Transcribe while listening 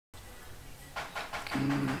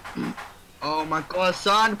Oh my god,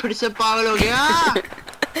 son, फिर से पागल हो गया।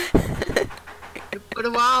 चुप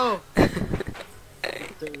करवाओ।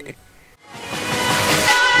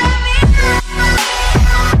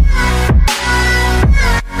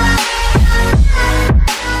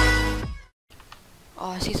 Oh,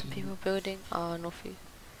 I see some people building. Oh, no fear.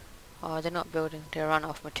 Oh, they're not building. They run out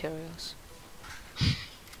of materials.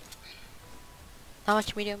 How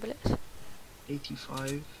much medium bullets?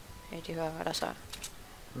 85. 85. That's all.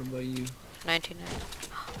 What about you? 99.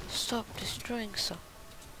 Stop destroying stuff.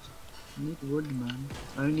 I need wood, man.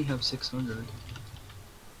 I only have 600.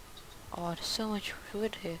 Oh, there's so much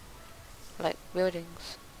wood here. Like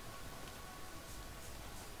buildings.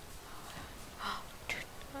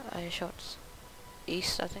 Dude, shots.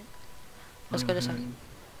 East, I think. Let's go this side.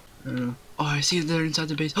 Oh, I see they're inside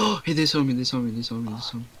the base. Oh, hey, they saw me. They saw me. They saw me. They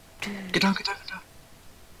saw me. Dude. Get down, get down, get down.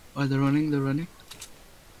 Oh, they're running. They're running.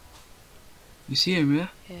 You see him, yeah?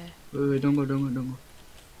 Yeah. Wait, don't go, don't go, don't go.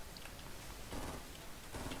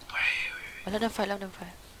 Oh, let them fight, let them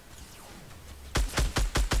fight.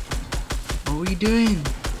 Oh, what are you doing?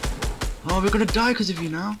 Oh, we're gonna die because of you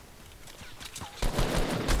now.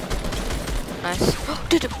 Nice.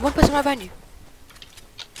 Dude, one person right behind you.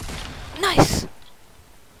 Nice!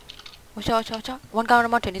 Watch out, watch out, watch out. One guy on the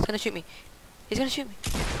mountain, he's gonna shoot me. He's gonna shoot me.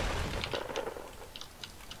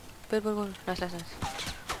 Build, build, build. Nice, nice, nice.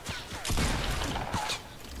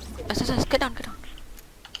 Nice, nice, nice. Get down, get down.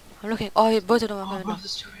 I'm looking. Oh, both of them are coming down.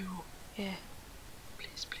 There's 2 people. Yeah.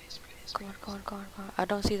 Please, please, please. Come on, come on, come on, come on. I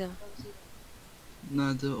don't see them.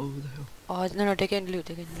 No, they're over the hill. Oh, no, no, they're getting loot,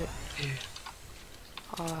 they're getting loot. Yeah.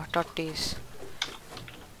 Oh, totties.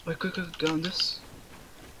 Wait, quick, quick, get on this.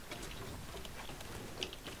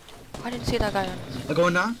 I didn't see that guy on. I'm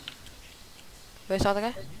going down. Where's the other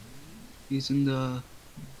guy? He's in the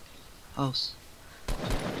house.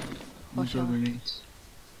 Watch Throw out. grenades.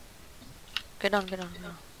 Get down, get down, get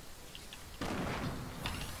down.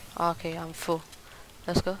 Okay, I'm full.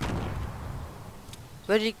 Let's go.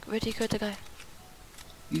 Where did he go, the guy?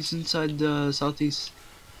 He's inside the southeast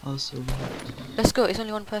house over here. Let's go, it's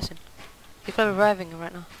only one person. He's probably reviving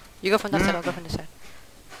right now. You go from that side, I'll go from this side.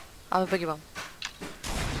 I'm a boogie bomb.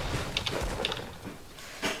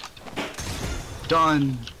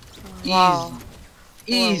 Done. Wow.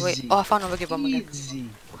 Easy. Oh, wait. Oh, I found a boogie bomb again. Easy.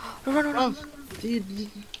 Run, run, run, run. Dude.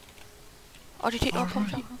 Oh, did he? Oh, pop,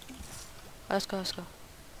 pop. Let's go, let's go.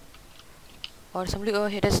 Oh, there's some loot over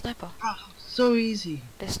here. There's a sniper. Bro, so easy.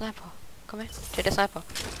 There's a sniper. Come here. Take the sniper.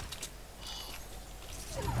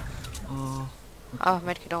 Oh. Oh,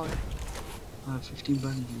 medkit, don't worry. I have 15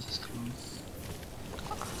 bandages. Come on.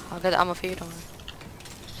 I'll get the ammo for you, don't worry.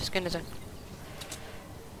 Just get in the zone.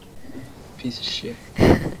 Piece of shit.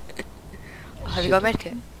 Have you got a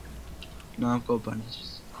medkit? No, I've got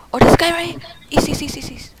bandages. Oh, there's a guy right here!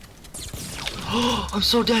 East. Oh, I'm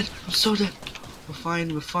so dead. I'm so dead. We're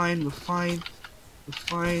fine. We're fine. We're fine. We're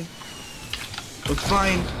fine. We're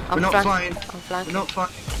fine. We're not fine. I'm flanking. We're not fine.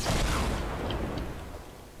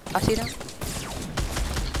 I see them.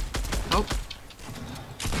 Oh.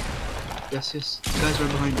 Yes, yes. The guys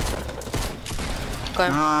right behind you. Go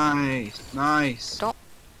him. Nice. Nice. Don't.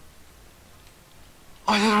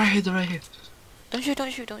 Oh, they're right here. They're right here. Don't shoot,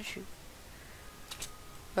 don't shoot, don't shoot.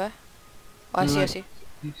 Where? Oh, I see, I see.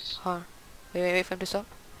 Yes. Hold on. Wait for him to stop.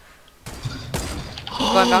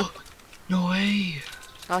 Go down. No way.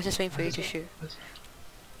 I was just waiting for you to shoot.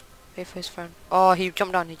 Wait for his friend. Oh, he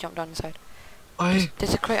jumped down inside. Oh, hey.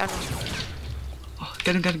 There's a crate on him. Oh,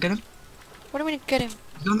 get him, get him, get him. What do you mean get him?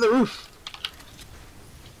 He's on the roof.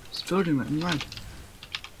 He's building it, man.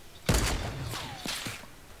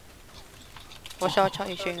 Watch out,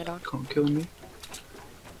 he's shooting it down. Can't kill me.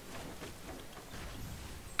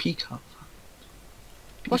 Peek up.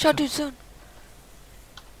 Watch out, dude, soon.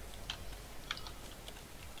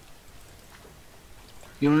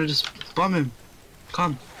 You wanna just bomb him?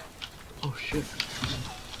 Come. Oh shit.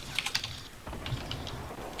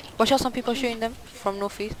 Watch out, some people shooting them from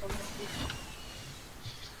northeast.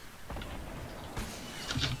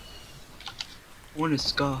 One is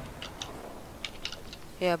Scar.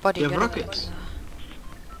 Yeah, buddy. You have rockets?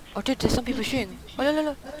 Oh, dude, there's some people shooting. Oh,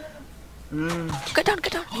 look. Get down.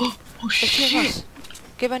 Oh There's shit.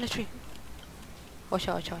 Get behind the tree. Watch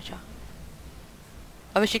out.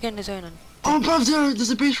 I wish you get in the zone. Oh, bruv, there's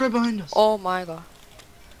a base right behind us. Oh my god.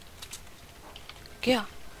 Get out.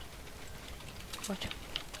 Watch out.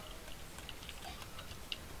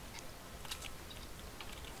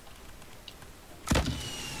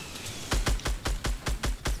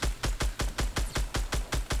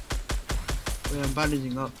 Wait, I'm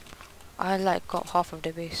bandaging up. I like got half of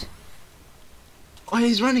the base. Oh,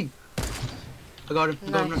 he's running. I got him. I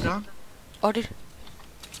got him knocked down. Oh, dude.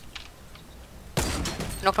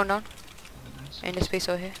 Knocked one down. Nice. In the space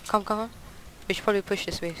over here. Come, come on. We should probably push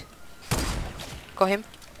this space. Got him.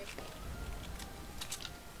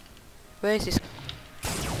 Where is this?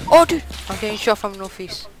 Oh, dude! I'm getting shot from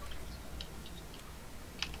northeast.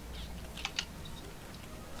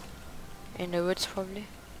 In the woods, probably.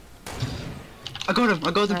 I got him.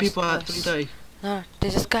 I got the Nice, people at nice. 3:30. No,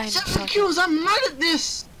 there's this guy in 7 southeast. kills. I'm mad at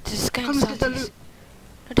this. There's this guy in Come and get that southeast. loot.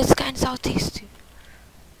 No, there's this guy in southeast, dude.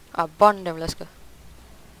 I bond them, let's go.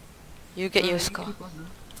 You get your scar. Keep on,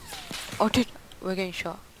 Oh, dude, we're getting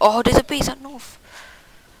shot. Oh, there's a base at north.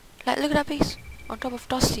 Like, look at that base. On top of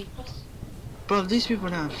Dusty. Bro, these people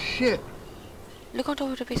now, shit. Look on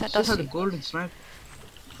top of the base at Just had a Dusty. golden snipe.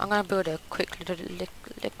 I'm gonna build a quick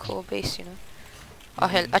little base, you know. Oh,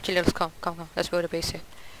 hell, actually, let's come. Let's build a base here.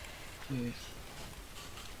 Yeah.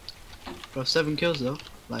 Bro, 7 kills though.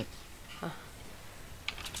 Like,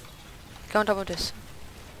 Go on top of this.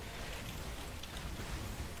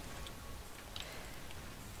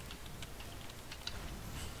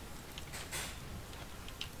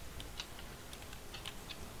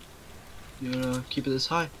 you keep it this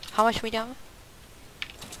high. How much we down?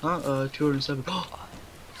 Huh? 207. Oh!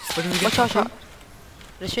 Where did we get Watch out, from? shot.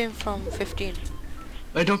 They're shooting from 15.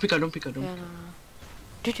 Wait, don't pick up, don't pick up, Yeah, don't. no.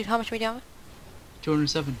 Dude, how much we down?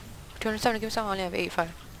 207. 270, give me some, I only have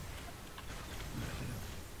 85.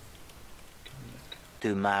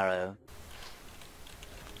 Tomorrow.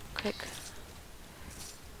 Quick.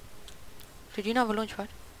 Did you not have a launch pad?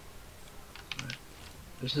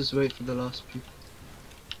 Let's just wait for the last people.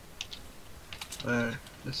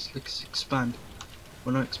 Let's expand.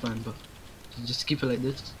 Well, not expand, but just keep it like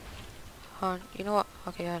this. You know what?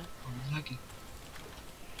 Okay, yeah. Oh, I'm lagging.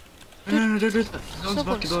 No, don't do that. No one's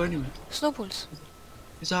about to go anywhere. Snowballs.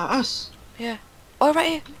 Is that us? Yeah. Oh, right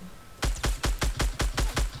here.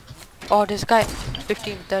 Oh, this guy.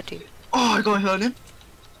 15, 30. Oh, I got a hit on him.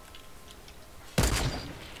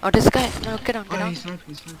 Oh, this guy. No, get on, Oh, get on. he's sniping,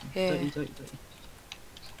 he's sniping. Yeah. 30, 30, 30.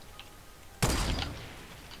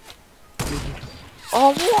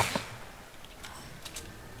 Oh, what?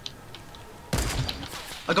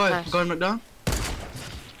 I got him. Nice. Got him knocked down.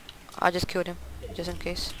 I just killed him, just in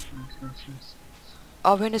case. Nice.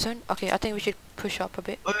 Oh, we're in the zone? Okay, I think we should push up a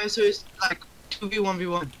bit. Okay, so it's like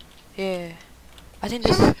 2v1v1. Yeah. I think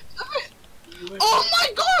this... Oh my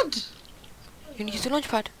god! You need to launch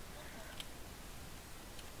pad.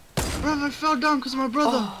 Bro, I fell down because of my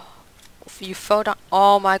brother. Oh, you fell down.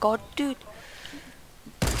 Oh my god, dude.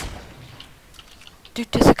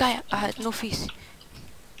 Dude, there's a guy at northeast.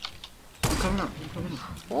 I'm coming up.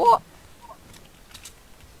 What?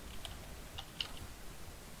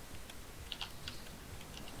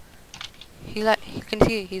 He can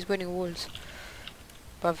see he's winning walls.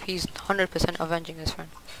 But he's 100% avenging his friend.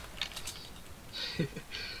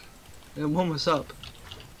 Yeah, warm us up.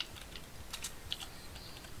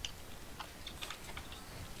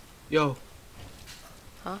 Yo.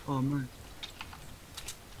 Huh? Oh man.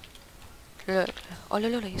 Look. Oh,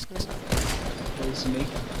 look, he's gonna snap. It's me.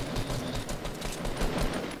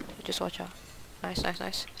 Just watch out.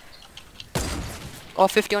 Nice. Oh,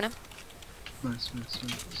 50 on him. Nice.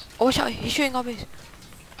 Oh, watch out, he's shooting our base.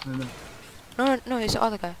 No, it's the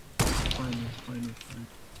other guy. Fine.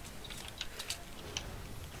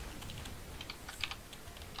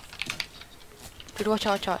 Dude, watch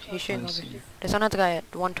out, he's shooting I our see. base. There's another guy at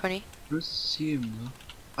 120. Let's see him though.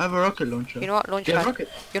 I have a rocket launcher. You know what? Launch Yeah, pad. rocket.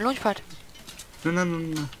 Your launch pad.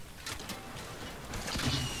 No.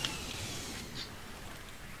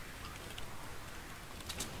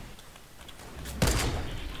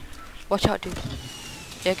 Watch out, dude.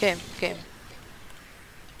 Yeah, get him.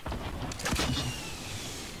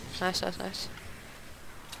 Nice.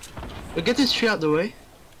 Get this tree out the way.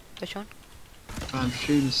 Which one? I'm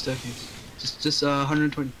shooting the staircase. Just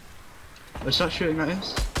 120. Let's start shooting at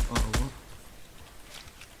us. Oh, what?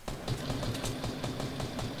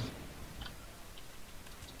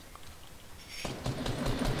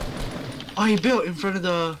 Oh, he built in front of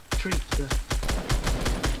the tree. There.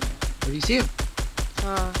 Did you see him?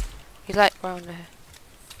 He's like around there.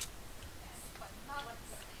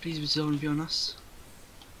 Please don't be on us.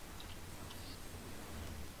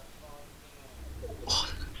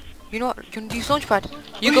 You know what? You can use launch pad.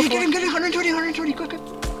 You Oh, go yeah, for it. get him, 120, quick.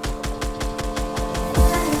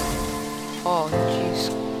 Oh, jeez.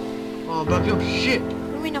 Oh, bro, yo, shit. What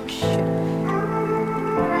do you mean I'm shit?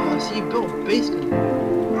 Oh, I see you built a base gun.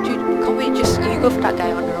 Dude, can we just... You go for that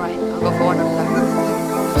guy on the right. I'll go for one on the left.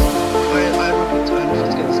 Alright,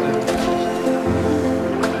 let's get this guy.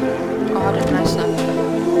 Oh, that's nice stuff.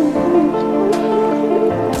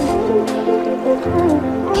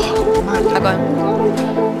 got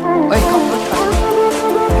him. Wait, come on, try.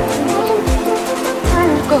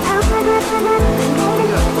 Go.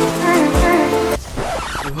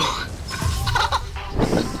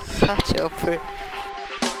 Catch up for it.